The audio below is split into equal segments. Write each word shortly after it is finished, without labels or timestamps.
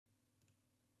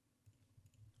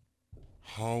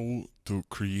How to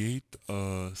create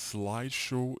a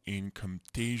slideshow in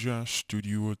Camtasia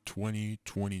Studio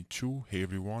 2022. Hey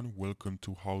everyone, welcome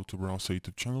to How to Browse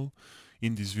YouTube channel.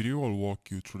 In this video I'll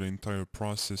walk you through the entire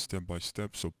process step by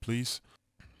step, so please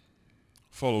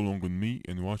follow along with me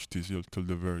and watch this video till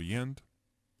the very end,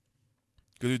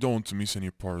 because you don't want to miss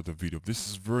any part of the video. This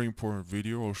is a very important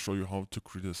video. I'll show you how to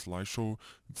create a slideshow.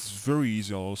 It's very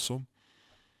easy also,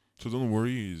 so don't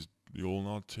worry, you'll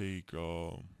not take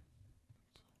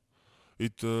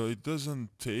it doesn't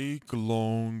take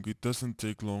long. It doesn't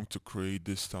take long to create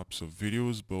these types of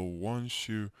videos, but once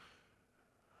you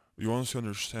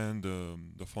understand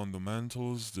the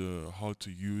fundamentals, the how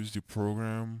to use the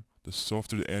program, the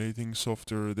software, the editing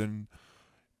software, then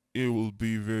it will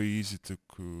be very easy to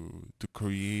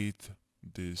create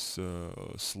these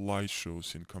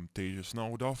slideshows in Camtasia. So now,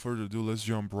 without further ado, let's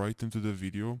jump right into the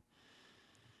video.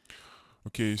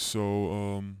 Okay,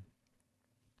 so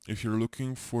if you're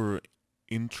looking for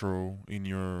intro in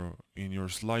your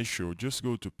slideshow, just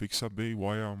go to Pixabay.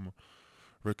 Why I'm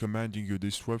recommending you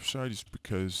this website is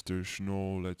because there's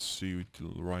no, let's see it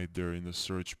right there in the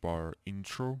search bar,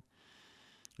 intro.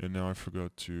 And now I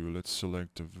forgot to, let's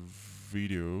select the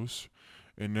videos,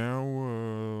 and now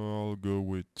I'll go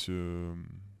with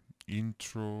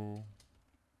intro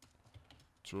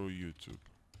YouTube.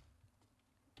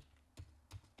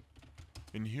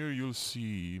 And here you'll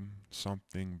see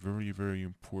something very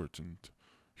important.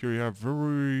 Here you have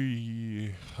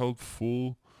very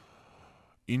helpful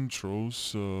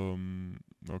intros.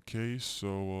 Okay,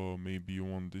 so maybe you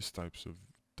want this type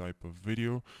of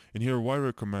video. And here, why I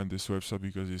recommend this website?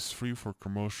 Because it's free for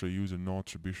commercial use and not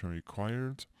attribution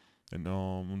required. And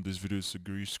on this video, it's a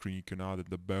green screen. You can add in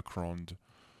the background,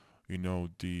 you know,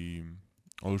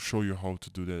 I'll show you how to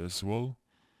do that as well.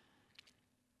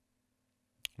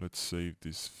 Let's save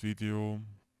this video.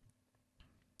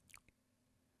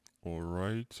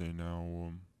 Alright, and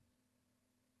now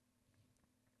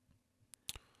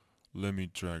let me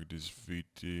drag this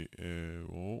video.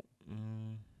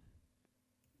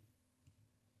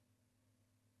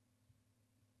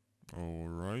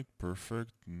 Alright,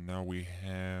 perfect. Now we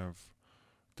have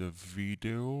the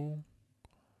video.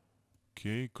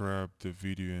 Okay, grab the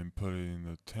video and put it in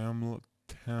the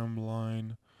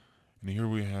timeline. And here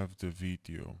we have the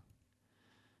video.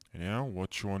 And now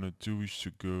what you want to do is to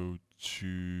go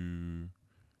to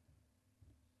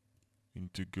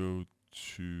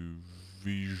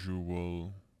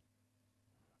visual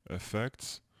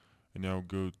effects, and now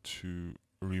go to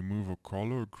remove a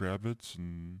color, grab it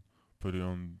and put it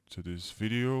onto this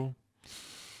video.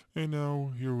 And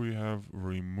now here we have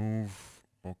remove,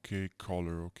 okay,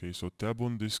 color. Okay, so tab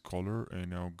on this color and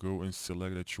now go and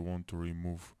select that you want to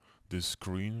remove this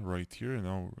screen right here, and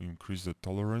now increase the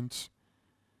tolerance,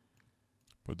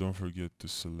 but don't forget to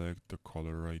select the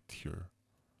color right here,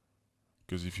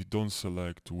 because if you don't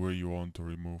select where you want to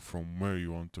remove, from where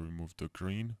you want to remove the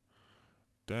green,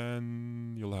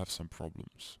 then you'll have some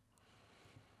problems.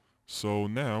 So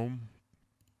now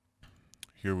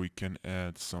here we can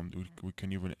add some, we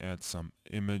can even add some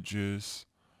images,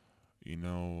 you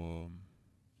know.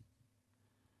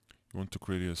 You want to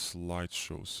create a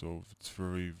slideshow, so it's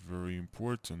very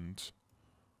important.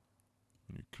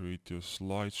 When you create your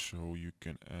slideshow, you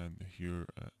can add here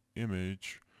an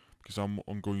image, because I'm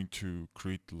going to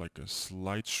create like a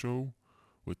slideshow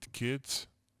with kids,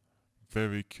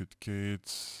 very cute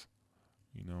kids,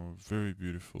 you know, very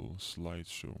beautiful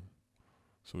slideshow.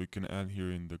 So we can add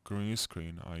here in the green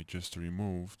screen I just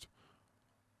removed.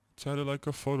 It's added like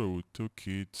a photo with two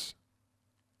kids,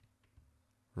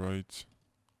 right?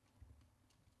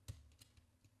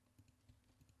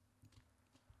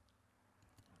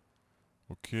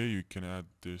 Okay, you can add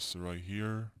this right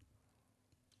here.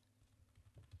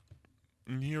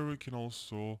 And here we can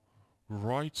also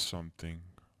write something,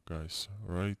 guys,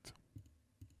 right?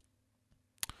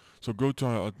 So go to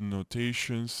our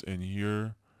annotations, and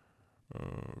here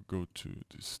go to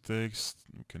this text.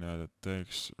 We can add a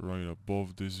text right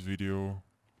above this video.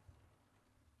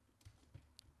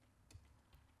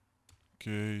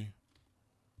 Okay.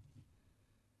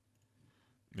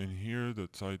 And here the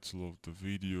title of the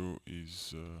video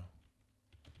is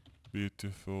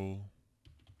Beautiful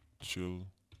Children,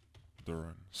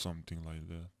 something like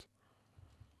that.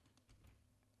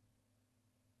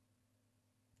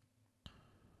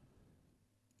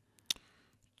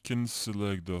 Can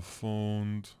select the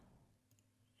font,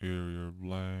 Arial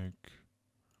black,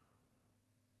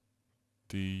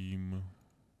 theme.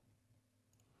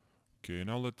 Okay,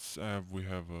 now we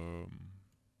have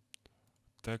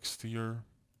text here.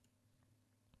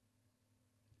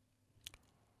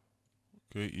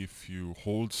 Okay, if you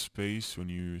hold space when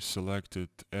you selected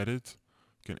edit,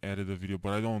 you can edit the video,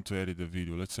 but I don't want to edit the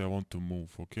video. Let's say I want to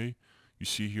move, okay? You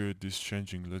see here this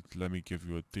changing. Let me give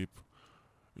you a tip.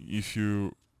 If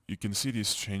you can see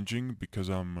this changing because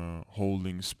I'm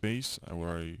holding space,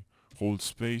 where I hold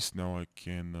space. Now I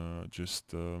can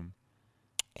just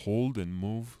hold and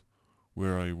move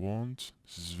where I want.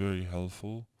 This is very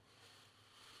helpful.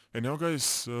 And now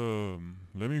guys,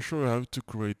 let me show you how to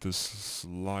create this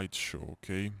slideshow,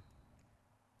 okay?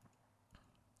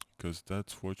 Because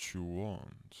that's what you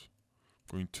want.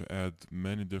 I'm going to add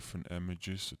many different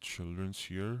images of children's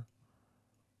here.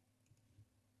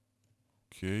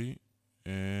 Okay,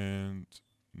 and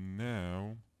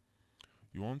now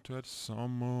you want to add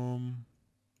some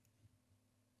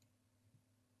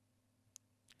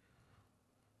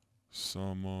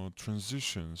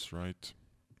transitions, right?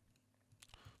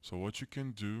 So what you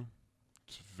can do,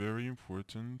 it's very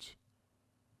important.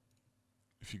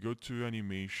 If you go to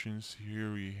animations,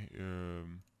 here we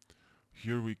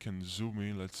can zoom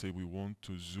in. Let's say we want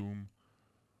to zoom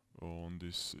on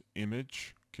this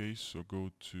image. Okay, so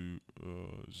go to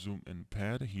zoom and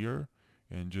pad here,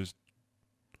 and just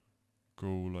go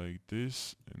like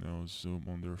this, and now zoom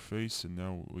on their face, and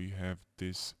now we have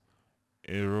this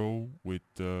arrow with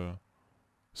the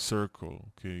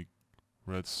circle. Okay,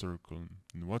 red circle.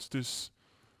 And what's this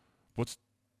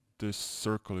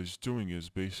circle is doing is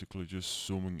basically just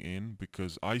zooming in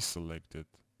because I selected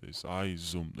this. I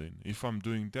zoomed in. If I'm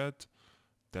doing that,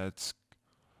 that's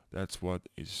what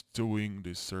it's doing.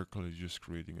 This circle is just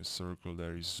creating a circle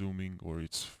that is zooming, or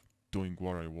it's doing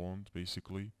what I want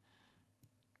basically.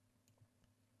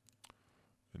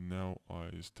 And now I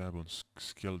just tab on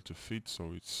scale to fit,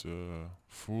 so it's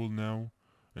full now.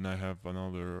 And I have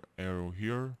another arrow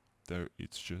here that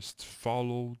it's just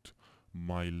followed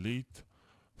my lead,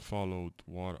 followed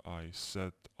what I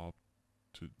set up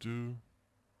to do.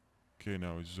 Okay,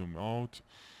 now I zoom out.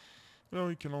 Now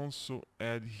we can also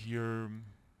add here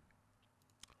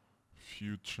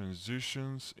few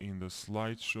transitions in the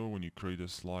slideshow. When you create a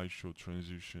slideshow,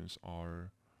 transitions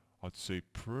are, I'd say,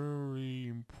 pretty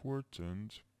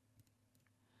important.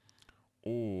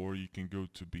 Or you can go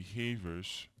to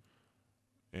behaviors,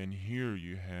 and here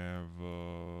you have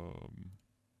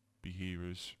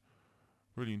behaviors,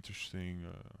 really interesting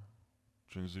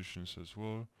transitions as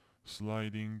well.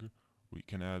 Sliding, we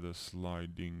can add a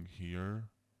sliding here.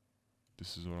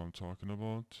 This is what I'm talking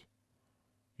about.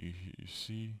 You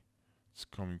see it's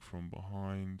coming from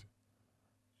behind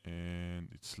and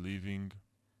it's leaving.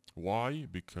 Why?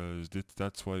 Because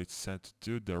that's what it's set to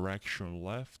do. Direction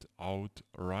left, out,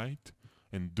 right.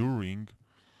 And during,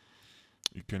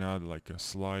 you can add like a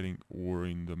sliding, or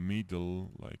in the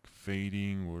middle like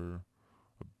fading, or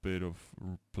a bit of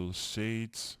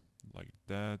pulsates like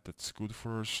that. That's good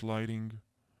for sliding.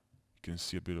 You can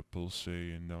see a bit of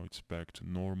pulsate, and now it's back to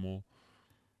normal.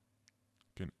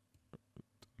 You can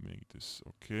make this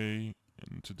okay.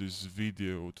 And to this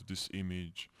video, to this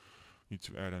image, need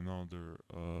to add another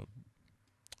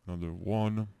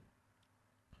one.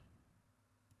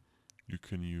 You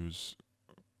can use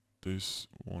this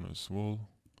one as well.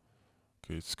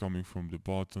 Okay, it's coming from the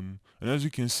bottom, and as you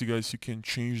can see guys, you can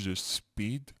change the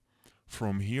speed.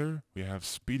 From here we have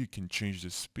speed. You can change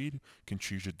the speed, you can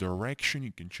change the direction,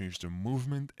 you can change the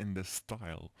movement and the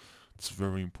style. It's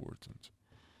very important.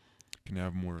 You can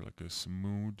have more like a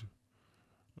smooth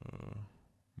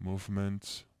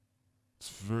movement. It's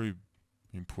very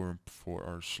important for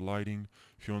our sliding.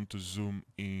 If you want to zoom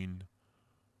in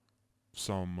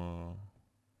some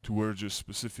towards a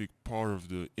specific part of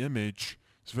the image,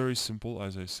 it's very simple.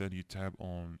 As I said, you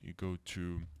go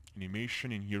to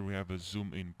animation, and here we have a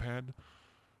zoom in pad.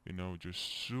 You know,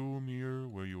 just zoom here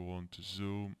where you want to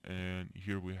zoom, and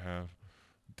here we have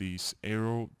this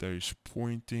arrow that is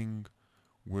pointing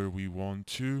where we want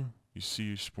to. You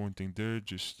see it's pointing there.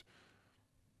 Just,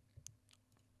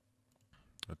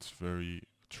 that's very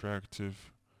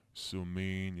attractive. Zoom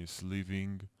in, it's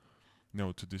leaving.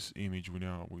 Now to this image, we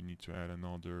need to add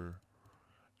another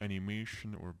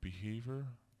animation or behavior.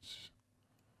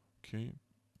 Okay.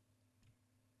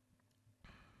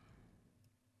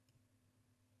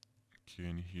 Okay,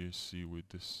 and here see with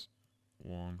this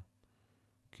one.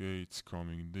 Okay, it's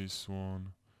coming this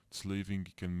one. It's leaving.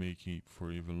 You can make it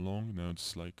for even long. Now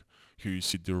it's like, here you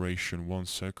see duration 1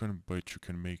 second, but you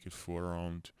can make it for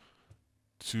around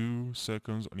 2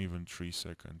 seconds and even 3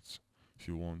 seconds if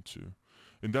you want to.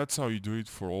 And that's how you do it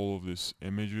for all of these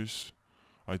images.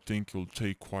 I think it'll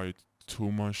take quite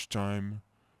too much time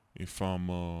if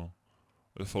I'll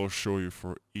show you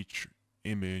for each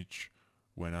image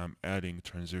when I'm adding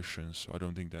transitions. So I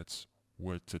don't think that's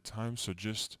with the time. So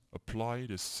just apply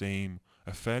the same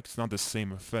effects, not the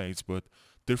same effects, but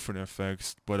different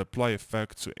effects, but apply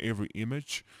effects to every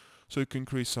image so you can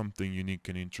create something unique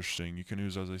and interesting. You can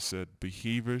use, as I said,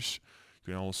 behaviors.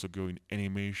 You can also go in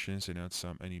animations and add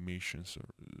some animations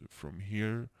from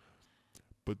here,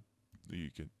 but you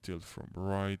can tilt from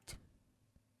right.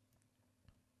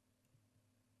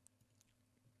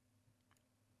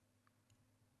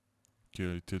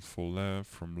 Okay, tilt for left,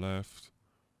 from left.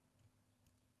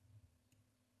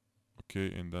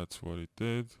 Okay, and that's what it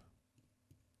did.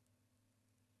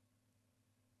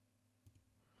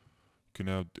 You can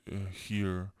add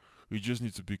here. We just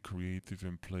need to be creative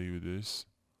and play with this.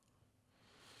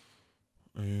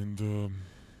 And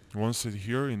once it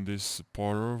here in this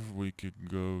part of, we can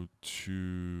go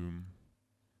to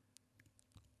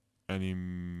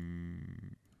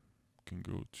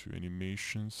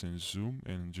animations and zoom,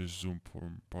 and just zoom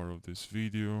for part of this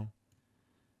video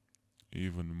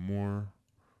even more.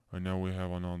 And now we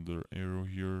have another arrow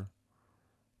here.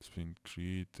 It's been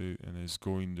created and it's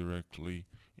going directly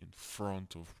in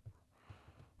front of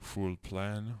full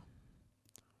plan.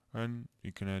 And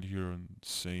you can add here on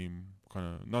same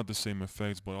kind of, not the same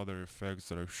effects, but other effects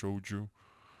that I showed you.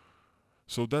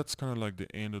 So that's kind of like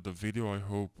the end of the video. I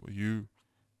hope you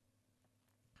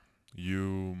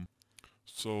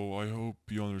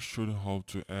understood how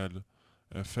to add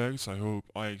effects. I hope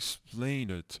I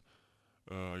explained it.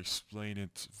 Explain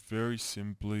it very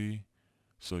simply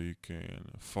so you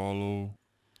can follow.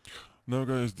 Now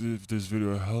guys, if this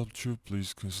video helped you,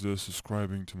 please consider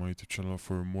subscribing to my YouTube channel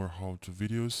for more how-to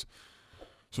videos.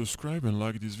 Subscribe and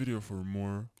like this video for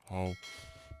more how-to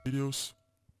videos.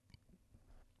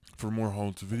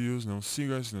 Now see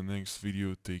you guys in the next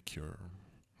video. Take care.